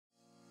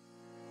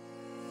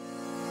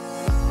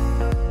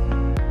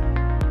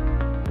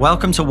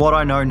Welcome to What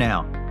I Know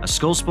Now, a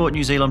School Sport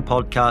New Zealand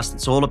podcast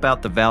that's all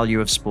about the value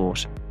of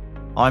sport.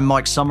 I'm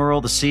Mike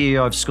Summerell, the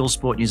CEO of School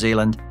Sport New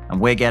Zealand, and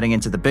we're getting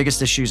into the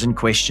biggest issues and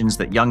questions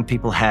that young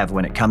people have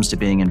when it comes to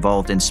being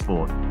involved in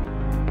sport.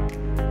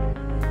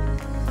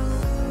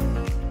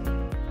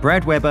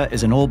 Brad Weber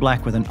is an All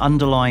Black with an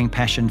underlying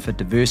passion for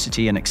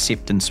diversity and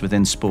acceptance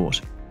within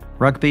sport.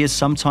 Rugby is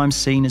sometimes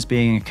seen as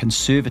being a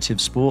conservative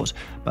sport,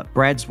 but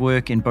Brad's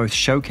work in both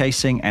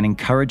showcasing and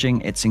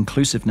encouraging its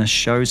inclusiveness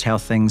shows how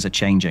things are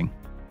changing.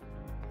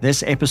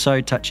 This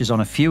episode touches on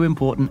a few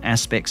important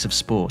aspects of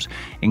sport,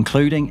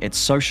 including its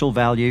social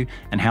value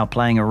and how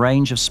playing a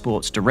range of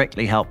sports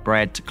directly helped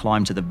Brad to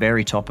climb to the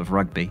very top of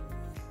rugby.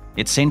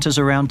 It centres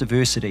around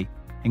diversity,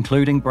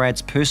 including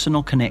Brad's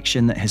personal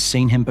connection that has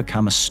seen him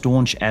become a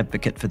staunch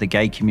advocate for the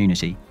gay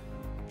community.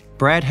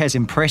 Brad has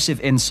impressive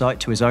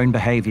insight to his own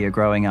behaviour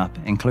growing up,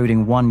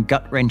 including one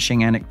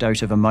gut-wrenching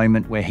anecdote of a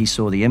moment where he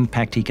saw the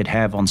impact he could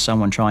have on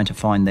someone trying to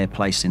find their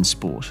place in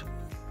sport.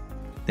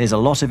 There's a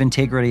lot of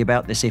integrity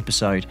about this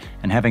episode,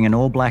 and having an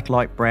All Black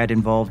like Brad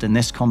involved in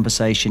this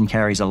conversation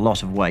carries a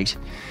lot of weight.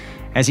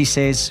 As he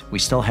says, we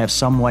still have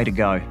some way to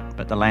go,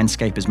 but the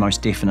landscape is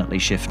most definitely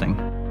shifting.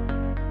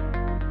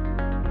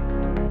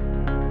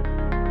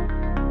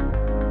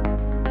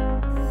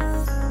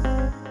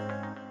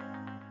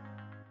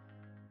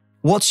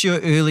 What's your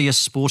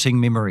earliest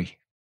sporting memory?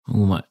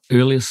 Oh, my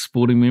earliest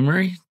sporting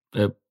memory?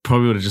 It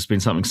probably would have just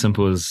been something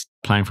simple as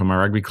playing for my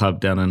rugby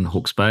club down in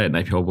Hawke's Bay at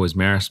Napier Old Boys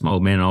Marist. My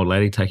old man and old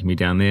lady taking me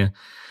down there.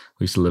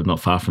 We used to live not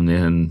far from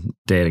there, and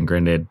Dad and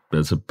Granddad,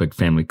 it's a big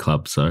family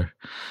club, so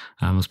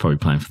I was probably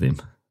playing for them.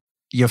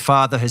 Your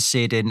father has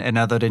said in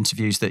other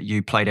interviews that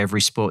you played every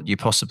sport you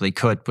possibly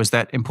could. Was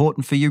that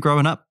important for you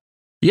growing up?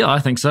 Yeah, I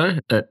think so.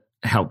 It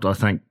helped, I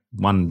think,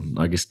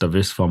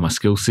 diversify my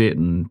skill set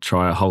and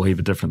try a whole heap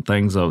of different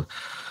things. I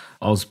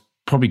was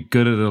probably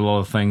good at a lot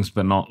of things,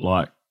 but not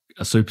like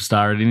a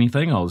superstar at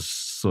anything. I was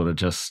sort of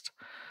just,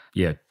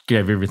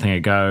 gave everything a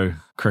go.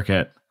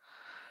 Cricket,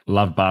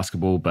 loved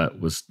basketball, but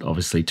was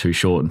obviously too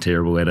short and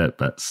terrible at it,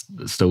 but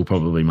still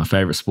probably my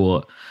favourite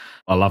sport.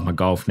 I love my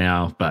golf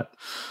now, but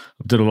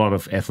I did a lot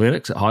of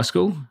athletics at high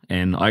school,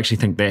 and I actually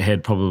think that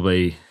had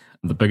probably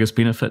the biggest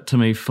benefit to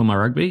me for my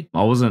rugby.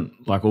 I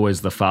wasn't like always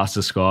the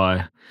fastest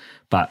guy,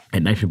 but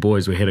at Napier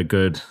Boys, we had a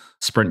good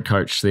sprint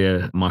coach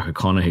there, Mike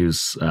O'Connor. He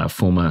was a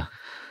former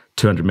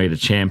 200-metre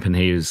champ, and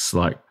he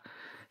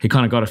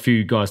kind of got a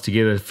few guys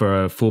together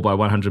for a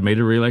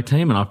 4x100-metre relay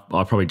team, and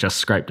I probably just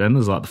scraped in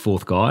as like the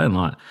fourth guy.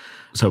 And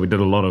so we did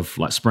a lot of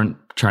like sprint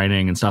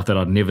training and stuff that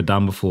I'd never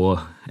done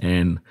before.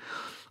 And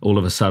all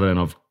of a sudden,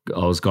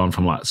 I was gone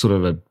from like sort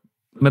of a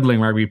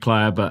middling rugby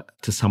player, but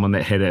to someone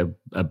that had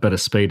a bit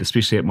of speed,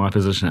 especially at my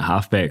position at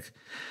halfback.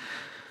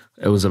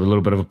 It was a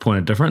little bit of a point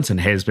of difference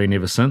and has been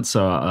ever since.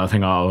 So I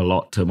think I owe a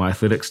lot to my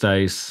athletics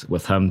days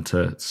with him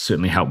to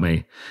certainly help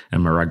me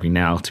in my rugby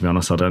now. To be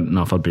honest, I don't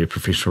know if I'd be a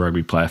professional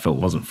rugby player if it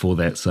wasn't for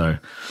that. So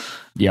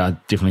yeah, I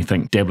definitely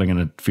think dabbling in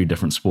a few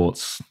different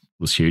sports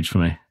was huge for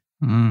me.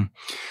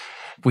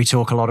 We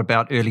talk a lot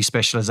about early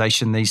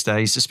specialisation these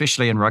days,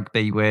 especially in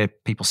rugby where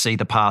people see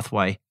the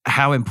pathway.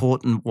 How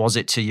important was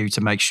it to you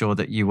to make sure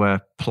that you were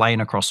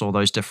playing across all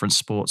those different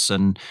sports,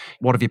 and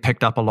what have you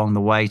picked up along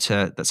the way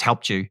that's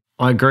helped you?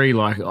 I agree.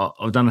 Like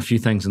I've done a few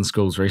things in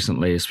schools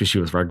recently,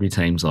 especially with rugby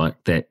teams,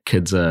 like that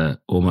kids are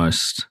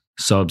almost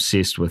so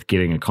obsessed with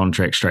getting a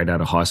contract straight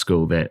out of high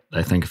school that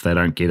they think if they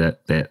don't get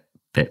it,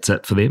 that's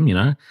it for them, you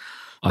know?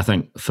 I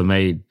think for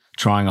me,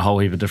 trying a whole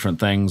heap of different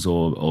things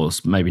or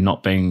maybe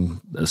not being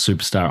a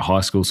superstar at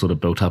high school sort of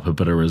built up a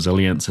bit of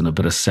resilience and a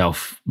bit of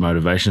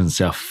self-motivation,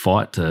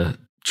 self-fight to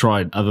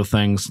try other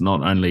things,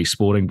 not only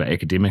sporting but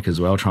academic as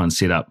well, try and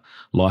set up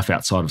life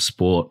outside of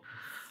sport.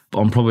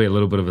 I'm probably a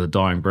little bit of a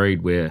dying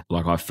breed where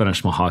like I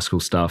finished my high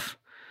school stuff,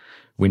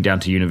 went down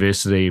to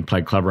university,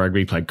 played club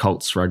rugby, played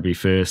Colts rugby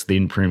first,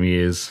 then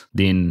Premiers,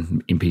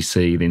 then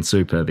NPC, then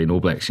Super, then All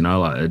Blacks, you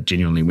know, like I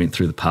genuinely went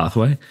through the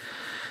pathway.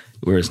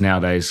 Whereas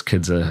nowadays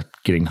kids are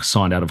getting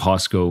signed out of high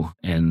school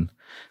and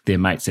their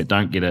mates that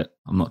don't get it,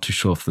 I'm not too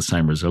sure if the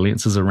same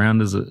resilience is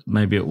around as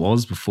maybe it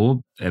was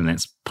before, and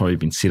that's probably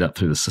been set up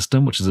through the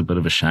system, which is a bit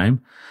of a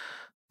shame.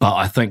 But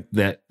I think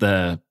that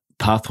the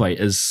pathway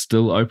is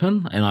still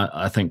open, and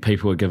I think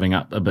people are giving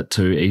up a bit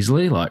too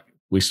easily. Like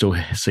we still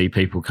see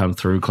people come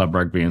through club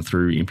rugby and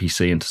through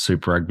NPC into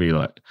Super Rugby,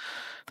 like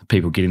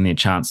people getting their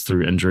chance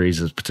through injuries,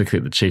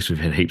 particularly at the Chiefs. We've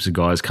had heaps of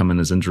guys come in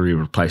as injury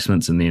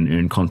replacements and then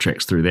earn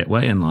contracts through that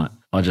way. And like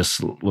I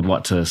just would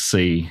like to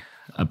see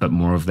a bit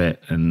more of that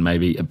and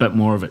maybe a bit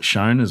more of it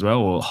shown as well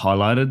or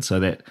highlighted so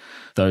that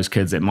those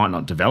kids that might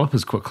not develop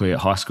as quickly at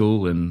high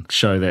school and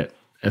show that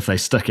if they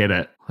stick at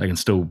it, they can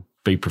still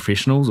be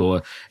professionals,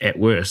 or at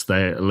worst,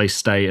 they at least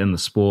stay in the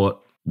sport,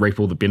 reap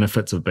all the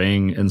benefits of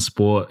being in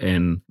sport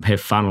and have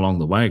fun along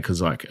the way,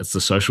 because like it's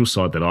the social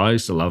side that I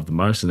used to love the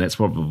most, and that's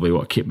probably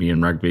what kept me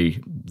in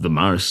rugby the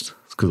most,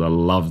 because I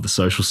love the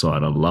social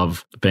side. I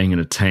love being in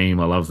a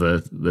team. I love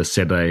the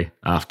Saturday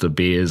after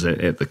beers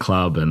at the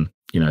club, and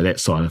that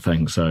side of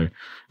things. So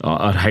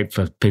I'd hate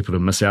for people to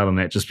miss out on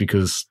that just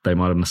because they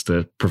might have missed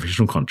a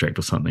professional contract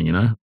or something.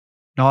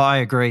 No, I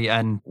agree.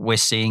 And we're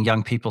seeing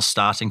young people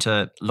starting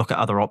to look at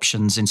other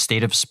options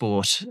instead of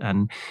sport.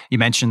 And you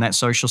mentioned that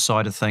social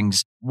side of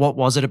things. What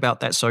was it about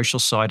that social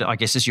side, I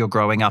guess, as you're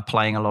growing up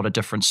playing a lot of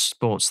different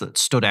sports that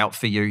stood out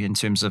for you in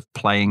terms of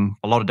playing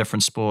a lot of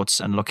different sports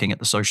and looking at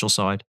the social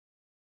side?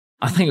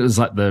 I think it was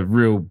like the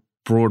real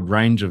broad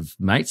range of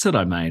mates that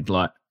I made.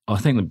 Like, I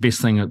think the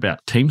best thing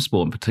about team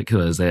sport in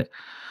particular is that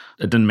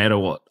it didn't matter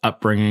what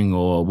upbringing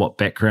or what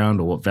background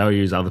or what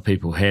values other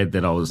people had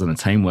that I was in a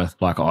team with.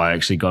 Like, I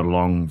actually got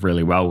along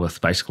really well with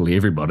basically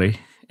everybody,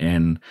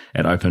 and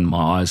it opened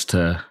my eyes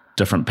to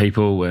different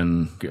people,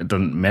 and it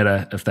didn't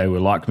matter if they were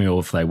like me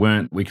or if they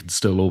weren't. We could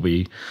still all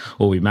be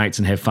mates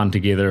and have fun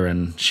together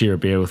and share a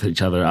beer with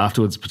each other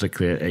afterwards,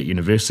 particularly at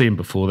university, and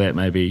before that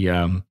maybe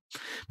a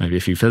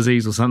few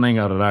fizzies or something,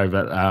 I don't know.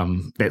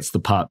 But that's the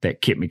part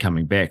that kept me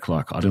coming back.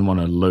 Like, I didn't want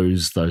to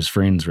lose those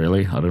friends,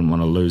 really. I didn't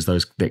want to lose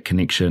that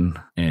connection.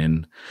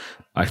 And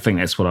I think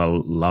that's what I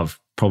love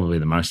probably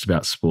the most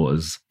about sport,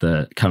 is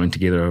the coming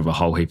together of a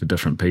whole heap of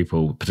different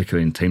people,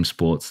 particularly in team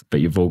sports.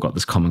 But you've all got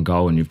this common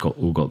goal, and you've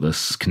all got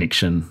this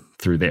connection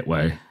through that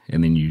way.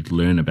 And then you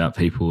learn about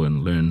people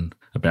and learn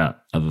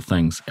about other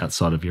things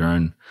outside of your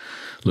own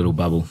little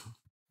bubble.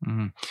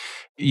 Mm-hmm.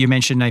 You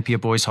mentioned Napier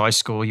Boys High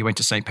School. You went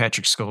to St.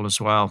 Patrick's School as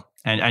well.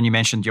 And you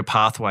mentioned your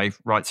pathway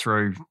right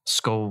through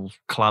school,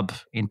 club,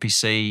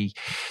 NPC,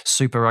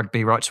 Super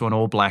Rugby, right to an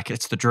All Black.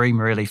 It's the dream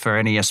really for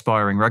any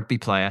aspiring rugby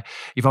player.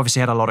 You've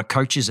obviously had a lot of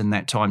coaches in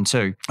that time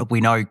too.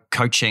 We know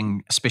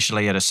coaching,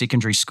 especially at a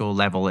secondary school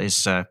level,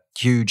 is a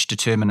huge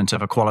determinant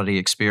of a quality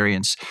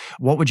experience.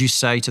 What would you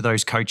say to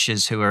those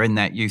coaches who are in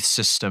that youth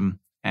system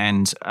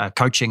and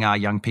coaching our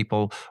young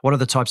people? What are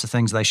the types of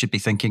things they should be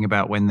thinking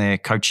about when they're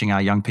coaching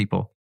our young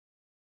people?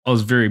 I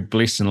was very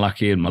blessed and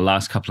lucky in my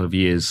last couple of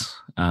years.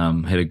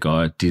 Had a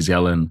guy, Des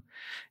Allen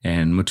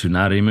and Mutu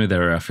Narimu. They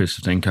were our first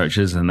 15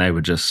 coaches, and they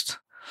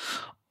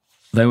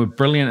were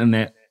brilliant in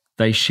that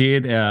they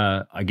shared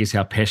our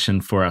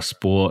passion for our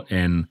sport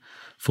and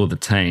for the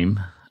team,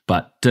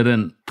 but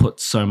didn't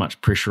put so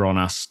much pressure on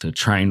us to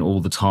train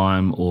all the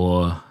time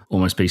or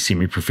almost be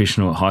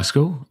semi-professional at high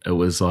school. It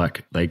was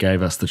like they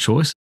gave us the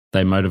choice.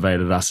 They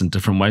motivated us in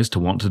different ways to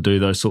want to do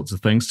those sorts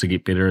of things to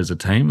get better as a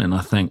team. And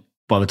I think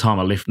by the time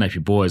I left Napier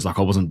Boys, like,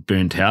 I wasn't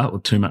burnt out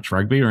with too much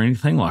rugby or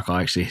anything. Like,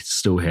 I actually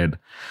still had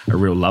a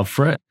real love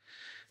for it.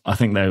 I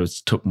think they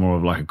took more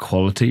of like a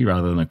quality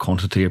rather than a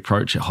quantity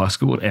approach at high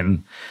school.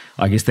 And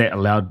I guess that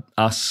allowed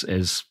us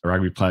as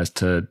rugby players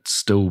to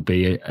still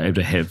be able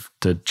to have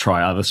to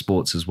try other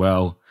sports as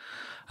well.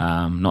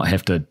 Not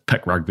have to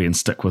pick rugby and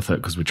stick with it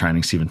because we're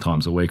training 7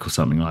 times a week or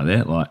something like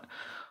that.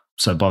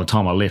 So by the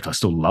time I left, I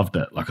still loved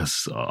it. Like,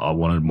 I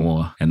wanted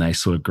more, and they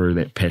sort of grew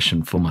that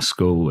passion for my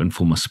school and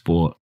for my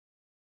sport.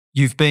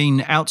 You've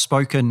been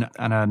outspoken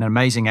and an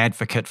amazing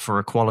advocate for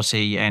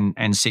equality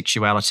and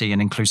sexuality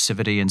and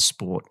inclusivity in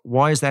sport.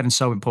 Why is that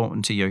so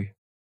important to you?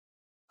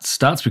 It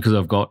starts because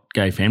I've got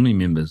gay family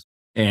members,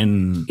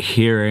 and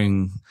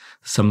hearing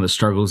some of the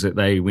struggles that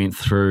they went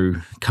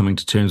through coming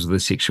to terms with their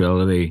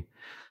sexuality,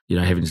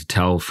 having to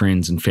tell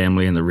friends and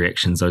family and the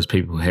reactions those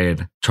people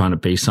had, trying to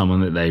be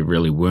someone that they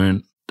really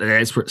weren't.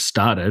 That's where it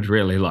started,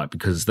 really,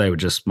 because they were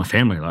just my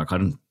family. I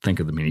didn't think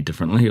of them any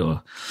differently,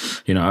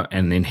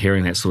 and then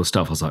hearing that sort of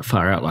stuff, I was like,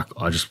 far out.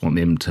 I just want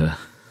them to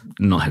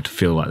not have to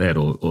feel like that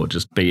or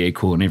just be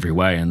equal in every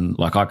way. And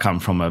I come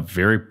from a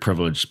very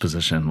privileged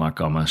position.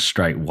 I'm a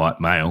straight white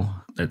male.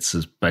 It's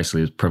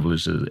basically as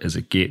privileged as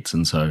it gets.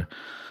 And so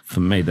for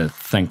me to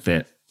think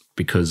that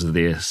because of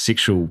their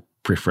sexual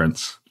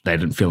preference, they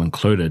didn't feel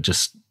included,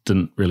 just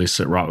didn't really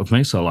sit right with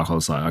me. So I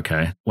was like,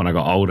 okay, when I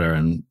got older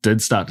and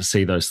did start to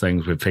see those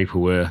things where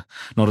people were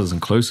not as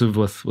inclusive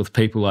with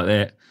people like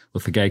that,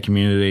 with the gay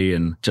community,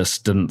 and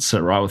just didn't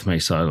sit right with me.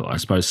 So I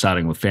suppose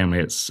starting with family,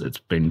 it's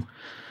been,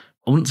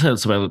 I wouldn't say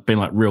it's been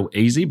real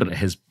easy, but it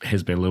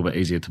has been a little bit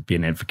easier to be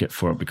an advocate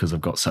for it because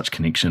I've got such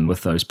connection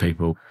with those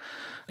people.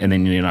 And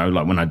then,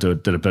 when I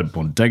did a bit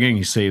more digging,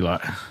 you see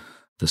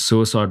the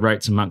suicide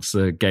rates amongst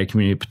the gay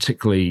community,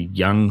 particularly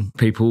young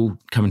people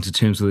coming to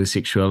terms with their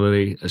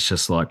sexuality. It's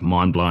just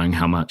mind-blowing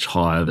how much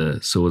higher the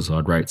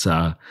suicide rates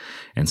are.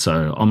 And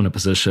so I'm in a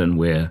position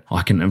where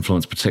I can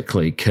influence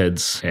particularly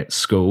kids at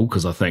school,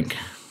 because I think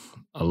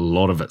a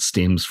lot of it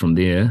stems from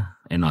there.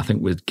 And I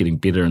think we're getting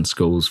better in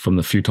schools from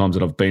the few times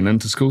that I've been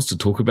into schools to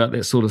talk about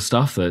that sort of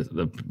stuff.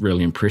 That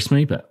really impressed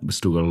me, but we've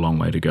still got a long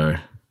way to go.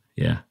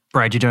 Yeah.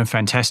 Brad, you're doing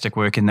fantastic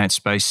work in that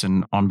space,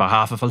 and on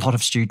behalf of a lot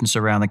of students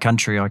around the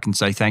country, I can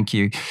say thank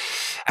you.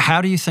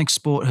 How do you think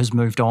sport has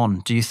moved on?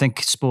 Do you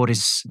think sport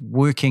is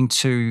working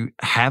to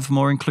have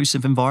more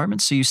inclusive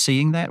environments? Are you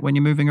seeing that when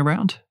you're moving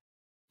around?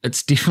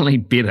 It's definitely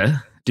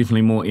better.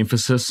 Definitely more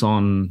emphasis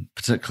on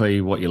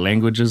particularly what your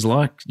language is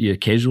like, your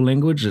casual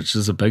language, which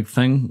is a big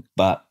thing.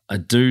 But I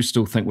do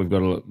still think we've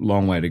got a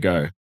long way to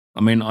go.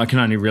 I mean, I can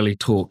only really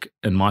talk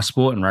in my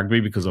sport in rugby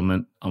because I'm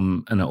in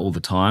it all the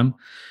time,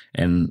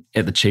 and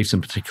at the Chiefs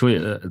in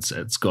particular,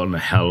 it's gotten a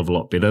hell of a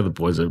lot better. The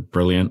boys are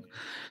brilliant.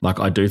 Like,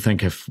 I do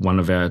think if one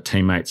of our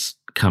teammates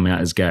come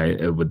out as gay,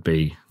 it would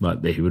be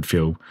like that he would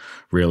feel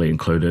really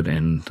included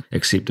and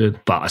accepted.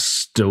 But I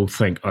still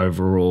think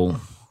overall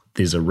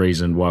there's a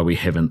reason why we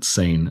haven't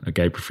seen a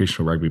gay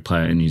professional rugby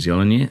player in New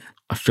Zealand yet.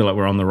 I feel like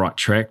we're on the right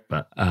track,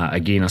 but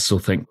again, I still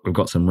think we've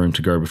got some room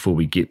to go before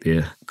we get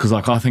there. Because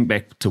like I think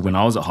back to when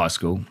I was at high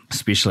school,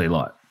 especially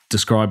like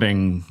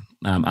describing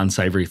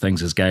unsavoury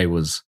things as gay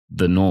was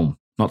the norm.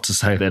 Not to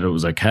say that it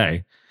was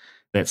okay.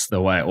 That's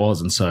the way it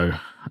was. And so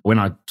when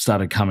I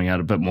started coming out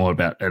a bit more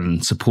about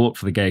and support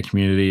for the gay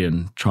community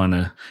and trying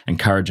to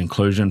encourage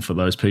inclusion for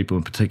those people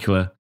in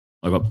particular,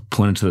 I got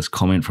pointed to this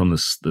comment from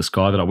this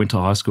guy that I went to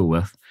high school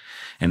with.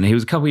 And he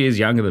was a couple of years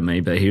younger than me,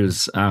 but he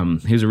was a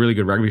really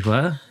good rugby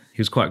player. He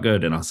was quite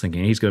good, and I was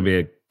thinking he's going to be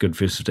a good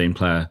first 15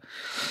 player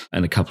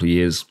in a couple of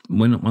years.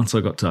 Once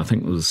I got to, I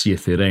think it was year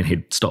 13,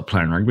 he'd stopped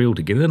playing rugby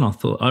altogether, and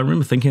I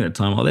remember thinking at the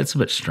time, oh, that's a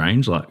bit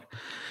strange. Like,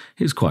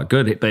 he was quite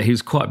good, but he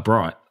was quite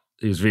bright.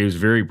 He was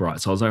very bright.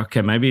 So I was like,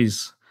 okay, maybe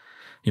he's,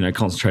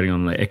 concentrating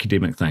on the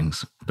academic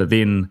things. But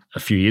then a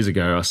few years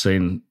ago, I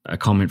seen a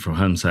comment from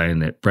him saying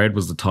that Brad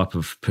was the type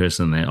of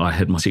person that I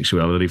hid my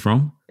sexuality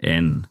from,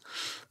 and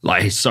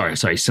like, he's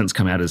since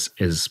come out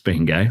as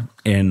being gay,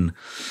 and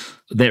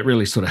that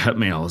really sort of hit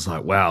me. I was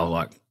like, wow,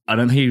 like, I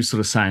don't think he was sort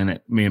of saying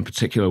that me in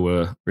particular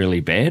were really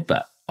bad,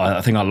 but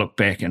I think I look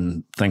back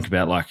and think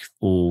about like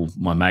all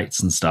my mates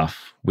and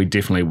stuff, we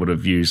definitely would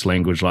have used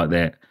language like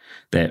that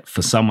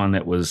for someone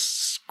that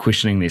was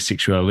questioning their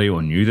sexuality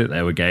or knew that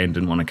they were gay and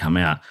didn't want to come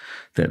out,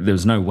 that there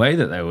was no way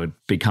that they would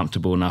be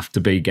comfortable enough to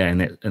be gay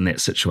in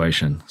that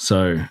situation.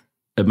 So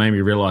it made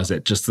me realise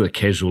that just the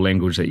casual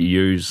language that you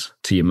use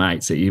to your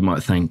mates that you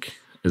might think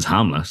is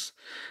harmless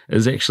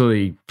is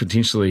actually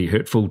potentially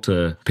hurtful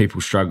to people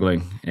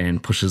struggling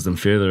and pushes them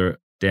further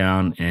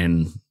down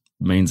and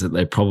means that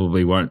they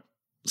probably won't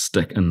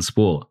stick in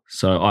sport.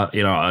 So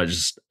I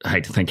just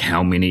hate to think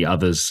how many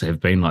others have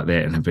been like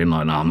that and have been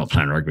like, no, I'm not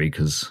playing rugby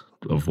because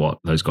of what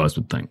those guys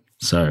would think.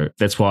 So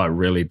that's why I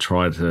really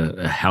try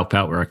to help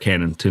out where I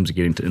can in terms of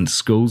getting into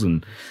schools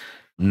and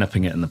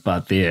nipping it in the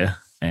bud there.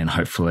 And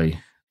hopefully,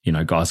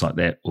 guys like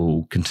that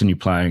will continue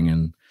playing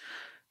and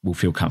will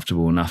feel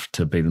comfortable enough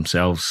to be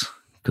themselves,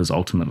 because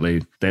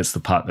ultimately that's the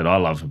part that I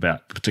love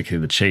about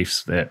particularly the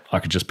Chiefs, that I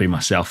could just be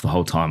myself the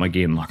whole time.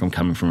 Again, like, I'm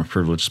coming from a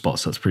privileged spot,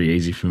 so it's pretty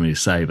easy for me to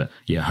say, but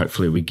yeah,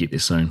 hopefully we get there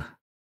soon.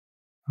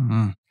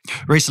 Mm-hmm.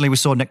 Recently we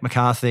saw Nick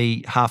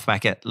McCarthy,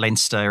 halfback at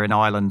Leinster in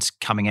Ireland,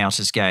 coming out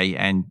as gay,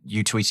 and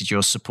you tweeted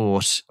your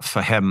support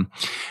for him.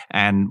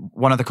 And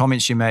one of the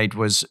comments you made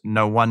was,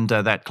 no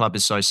wonder that club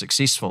is so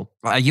successful.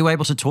 Are you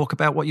able to talk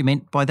about what you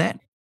meant by that?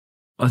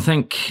 I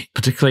think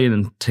particularly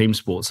in team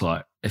sports,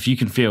 like, if you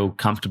can feel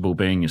comfortable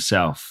being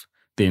yourself,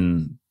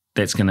 then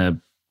that's going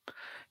to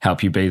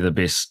help you be the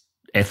best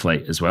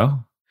athlete as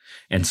well.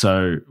 And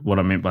so what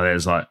I meant by that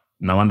is, like,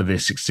 no wonder they're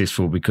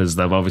successful, because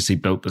they've obviously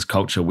built this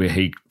culture where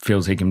he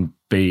feels he can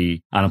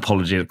be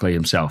unapologetically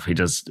himself. He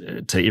does,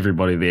 to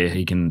everybody there,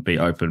 he can be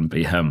open,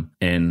 be him.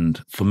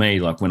 And for me,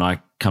 like, when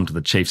I come to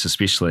the Chiefs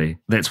especially,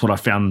 that's what I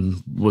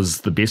found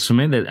was the best for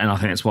me. And I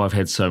think that's why I've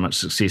had so much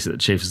success at the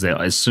Chiefs, is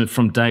that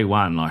from day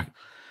one, like,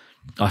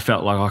 I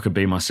felt like I could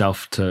be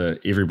myself to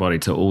everybody,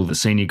 to all the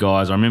senior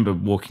guys. I remember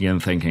walking in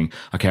thinking,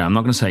 okay, I'm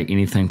not going to say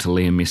anything to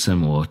Liam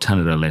Messam or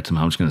Tanita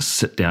Latimer. I'm just going to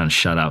sit down and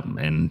shut up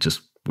and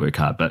just work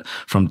hard. But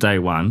from day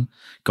one,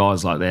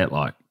 guys like that,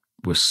 like,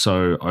 were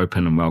so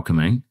open and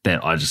welcoming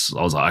that I was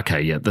like,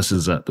 okay, yeah, this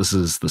is it. This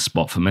is the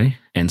spot for me.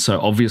 And so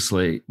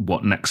obviously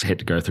what Nick's had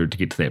to go through to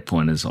get to that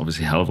point is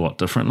obviously a hell of a lot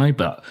differently.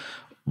 But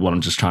what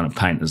I'm just trying to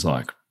paint is,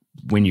 like,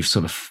 when you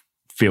sort of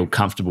feel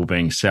comfortable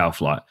being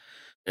yourself, like,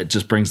 it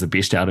just brings the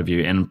best out of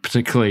you. And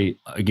particularly,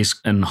 I guess,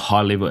 in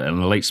high level,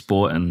 in elite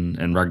sport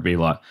and rugby,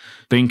 like,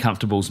 being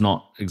comfortable is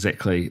not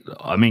exactly,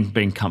 I mean,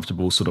 being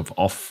comfortable sort of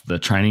off the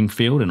training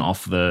field and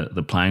off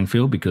the playing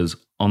field, because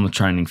on the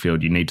training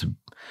field, you need to,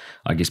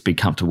 I guess, be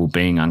comfortable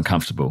being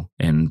uncomfortable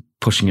and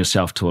pushing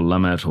yourself to a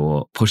limit,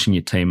 or pushing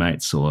your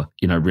teammates, or,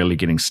 really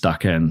getting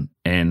stuck in.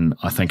 And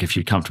I think if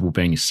you're comfortable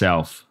being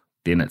yourself,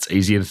 then it's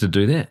easier to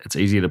do that. It's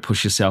easier to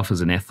push yourself as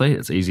an athlete.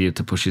 It's easier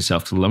to push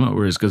yourself to the limit.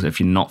 Whereas, because if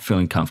you're not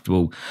feeling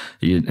comfortable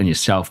in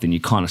yourself, then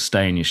you kind of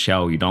stay in your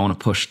shell. You don't want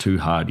to push too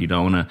hard. You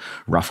don't want to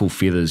ruffle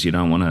feathers. You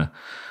don't want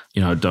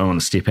to,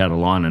 step out of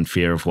line in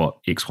fear of what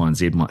X, Y, and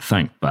Z might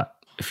think. But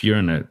if you're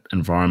in an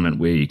environment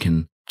where you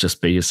can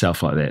just be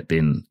yourself like that,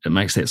 then it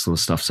makes that sort of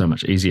stuff so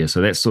much easier.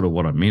 So that's sort of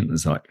what I meant,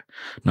 is like,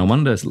 no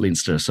wonder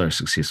Leinster are so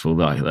successful.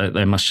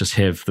 They must just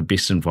have the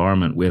best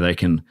environment where they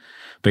can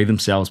be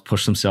themselves,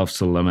 push themselves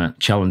to the limit,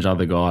 challenge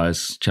other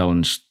guys,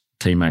 challenge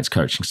teammates,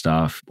 coaching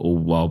staff, all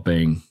while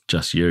being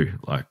just you.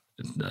 Like,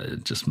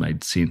 it just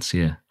made sense,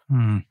 yeah.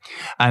 Mm.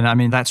 And I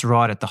mean, that's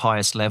right at the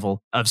highest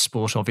level of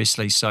sport,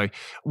 obviously. So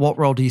what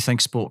role do you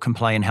think sport can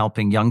play in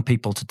helping young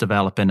people to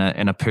develop in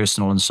a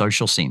personal and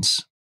social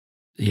sense?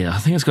 Yeah, I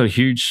think it's got a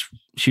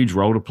huge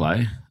role to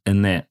play.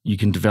 in that you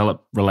can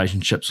develop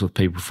relationships with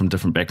people from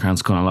different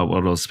backgrounds, kind of like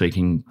what I was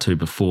speaking to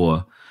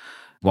before,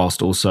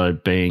 whilst also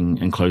being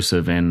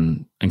inclusive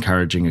and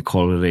encouraging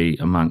equality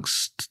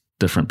amongst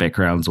different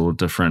backgrounds or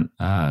different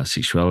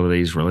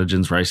sexualities,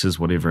 religions, races,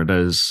 whatever it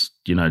is,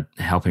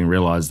 helping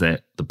realize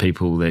that the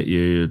people that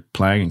you're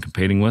playing and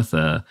competing with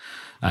are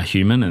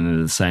human and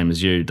they're the same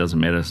as you. It doesn't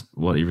matter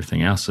what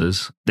everything else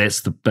is.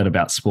 That's the bit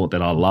about sport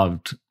that I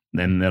loved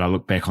and that I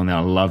look back on that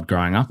I loved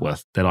growing up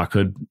with, that I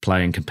could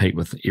play and compete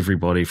with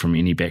everybody from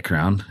any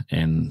background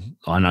and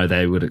I know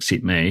they would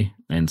accept me,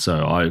 and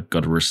so I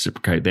got to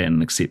reciprocate that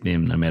and accept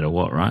them no matter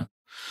what, right?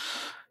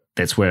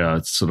 That's where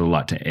I sort of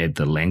like to add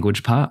the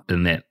language part,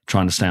 and that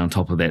trying to stay on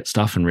top of that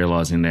stuff and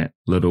realizing that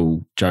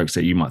little jokes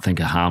that you might think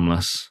are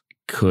harmless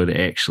could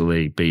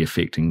actually be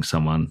affecting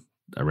someone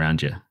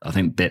around you. I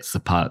think that's the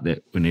part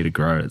that we need to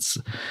grow. It's,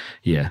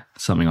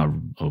 something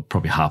I'll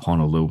probably harp on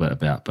a little bit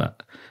about,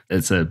 but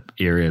it's an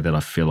area that I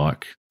feel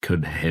like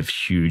could have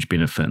huge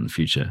benefit in the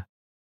future.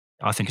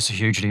 I think it's a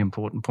hugely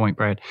important point,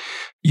 Brad.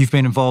 You've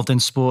been involved in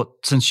sport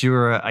since you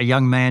were a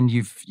young man.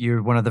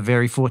 You're one of the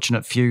very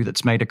fortunate few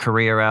that's made a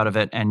career out of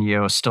it, and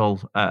you're still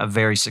a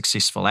very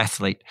successful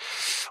athlete.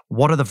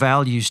 What are the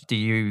values do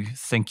you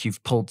think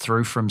you've pulled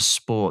through from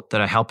sport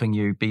that are helping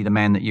you be the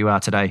man that you are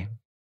today?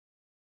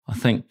 I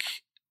think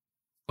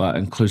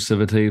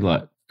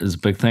inclusivity is a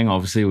big thing.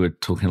 Obviously, we're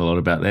talking a lot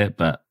about that,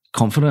 but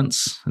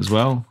confidence as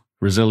well,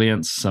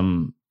 resilience,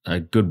 a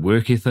good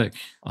work ethic.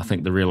 I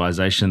think the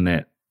realization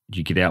that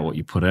you get out what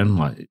you put in.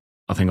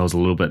 I think I was a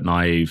little bit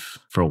naive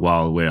for a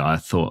while where I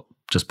thought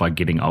just by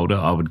getting older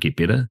I would get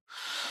better.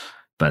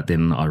 But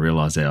then I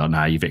realized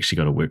that, you've actually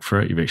got to work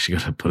for it. You've actually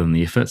got to put in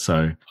the effort.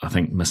 So I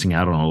think missing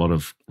out on a lot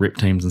of rep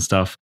teams and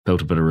stuff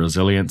built a bit of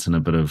resilience and a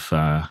bit of,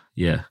 I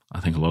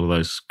think a lot of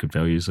those good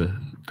values are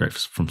great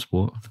from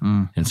sport.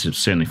 And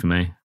certainly for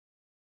me.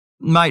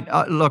 Mate,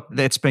 look,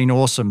 that's been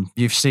awesome.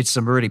 You've said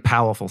some really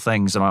powerful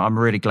things and I'm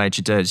really glad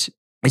you did.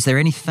 Is there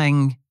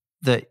anything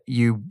that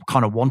you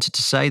kind of wanted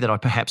to say that I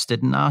perhaps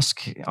didn't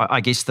ask?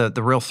 I guess the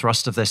real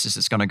thrust of this is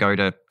it's going to go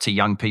to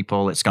young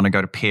people, it's going to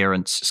go to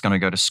parents, it's going to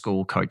go to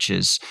school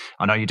coaches.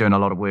 I know you're doing a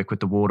lot of work with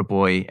the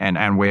Waterboy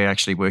and we're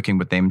actually working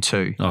with them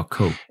too. Oh,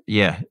 cool.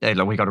 Yeah,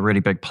 we got a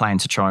really big plan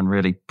to try and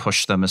really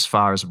push them as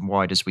far as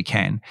wide as we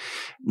can.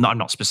 No, I'm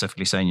not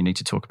specifically saying you need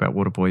to talk about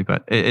Waterboy,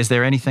 but is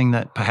there anything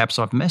that perhaps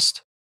I've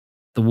missed?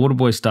 The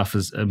Waterboy stuff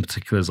in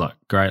particular is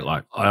great.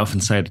 I often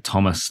say to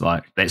Thomas,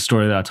 that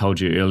story that I told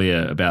you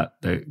earlier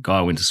about the guy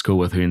I went to school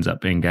with who ends up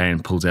being gay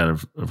and pulls out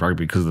of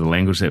rugby because of the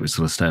language that we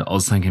sort of stayed. I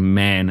was thinking,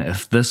 man,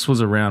 if this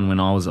was around when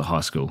I was at high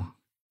school,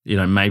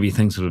 maybe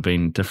things would have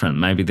been different.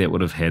 Maybe that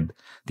would have had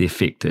the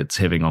effect it's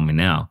having on me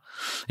now.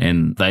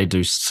 And they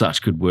do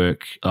such good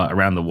work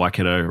around the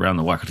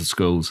Waikato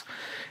schools.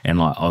 And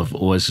I've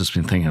always just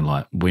been thinking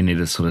we need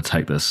to sort of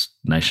take this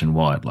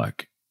nationwide.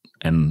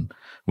 And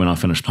when I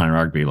finished playing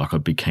rugby,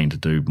 I'd be keen to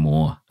do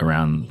more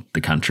around the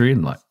country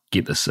and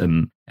get this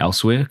in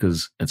elsewhere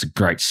because it's a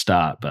great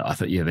start. But I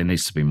thought, there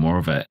needs to be more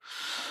of it.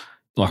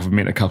 I've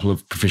met a couple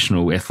of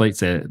professional athletes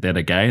that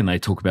are gay and they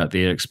talk about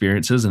their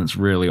experiences and it's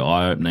really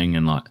eye-opening.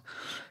 And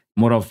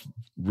what I've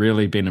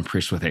really been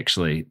impressed with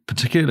actually,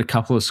 particularly a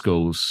couple of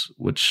schools,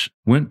 which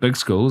weren't big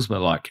schools,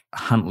 but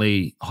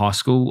Huntley High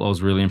School, I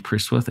was really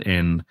impressed with.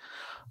 And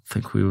I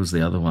think where was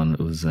the other one?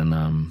 It was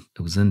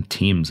in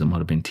Thames. It might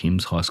have been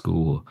Thames High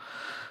School or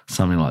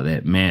something like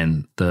that.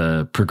 Man,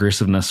 the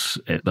progressiveness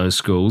at those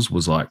schools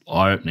was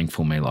eye-opening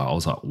for me. I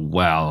was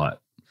wow,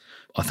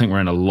 I think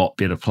we're in a lot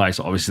better place.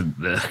 Obviously,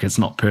 it's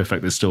not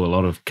perfect. There's still a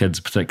lot of kids,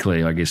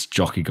 particularly, I guess,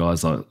 jockey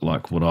guys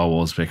like what I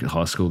was back at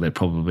high school, that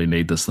probably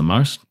need this the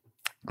most.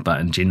 But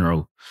in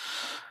general,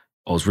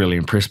 I was really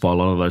impressed by a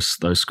lot of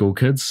those school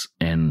kids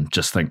and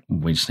just think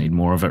we just need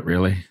more of it,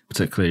 really,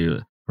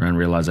 particularly around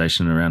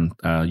realization, around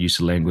use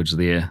of language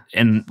there.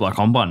 And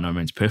I'm by no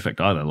means perfect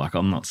either.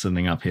 I'm not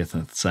sitting up here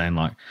saying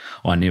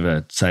I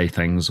never say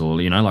things or,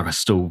 I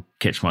still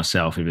catch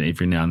myself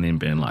every now and then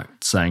being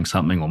saying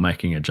something or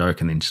making a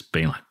joke and then just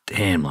being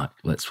damn,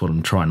 that's what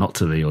I'm trying not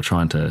to be or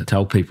trying to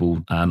tell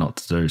people not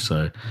to do.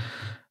 So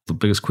the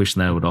biggest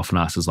question they would often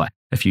ask is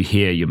if you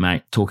hear your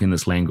mate talking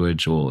this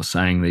language or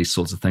saying these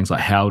sorts of things,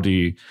 how do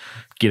you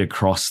get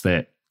across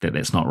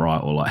that's not right,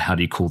 or how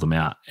do you call them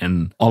out?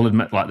 And I'll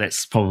admit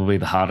that's probably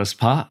the hardest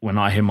part. When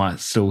I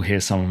still hear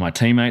some of my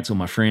teammates or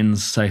my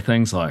friends say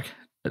things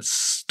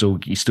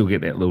you still get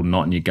that little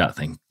knot in your gut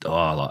thing,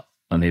 I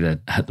need to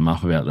hit them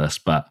up about this.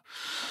 But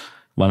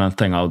one other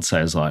thing I would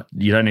say is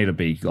you don't need to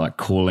be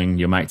calling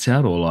your mates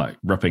out or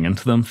ripping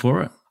into them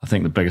for it. I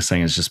think the biggest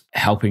thing is just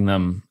helping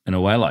them in a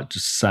way,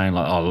 just saying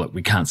oh, look,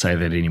 we can't say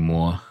that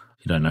anymore.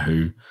 You don't know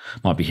who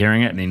might be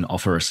hearing it, and then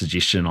offer a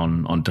suggestion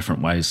on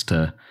different ways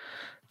to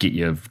get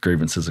your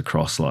grievances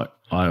across. I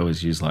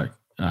always use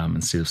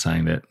instead of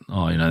saying that,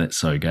 that's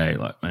so gay,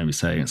 maybe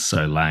saying it's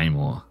so lame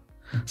or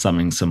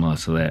something similar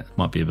to that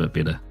might be a bit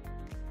better.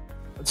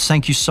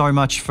 Thank you so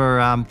much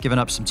for giving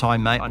up some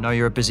time, mate. I know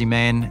you're a busy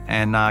man,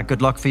 and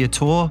good luck for your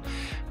tour.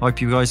 Hope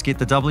you guys get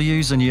the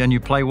W's and you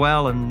play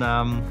well, and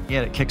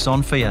it kicks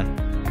on for you.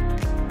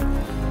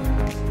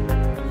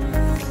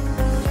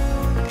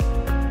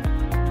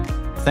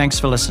 Thanks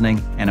for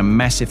listening, and a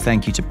massive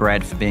thank you to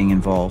Brad for being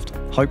involved.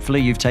 Hopefully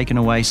you've taken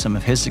away some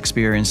of his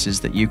experiences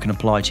that you can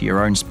apply to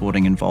your own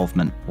sporting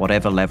involvement,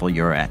 whatever level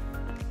you're at.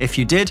 If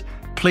you did,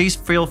 please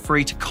feel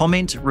free to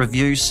comment,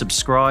 review,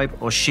 subscribe,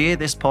 or share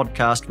this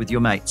podcast with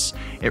your mates.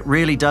 It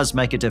really does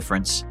make a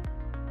difference.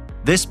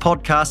 This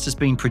podcast has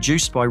been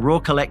produced by Raw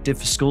Collective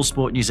for School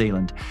Sport New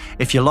Zealand.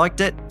 If you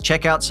liked it,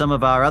 check out some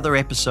of our other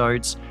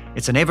episodes.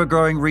 It's an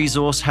ever-growing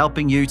resource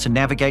helping you to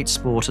navigate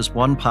sport as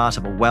one part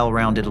of a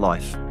well-rounded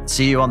life.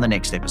 See you on the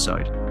next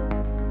episode.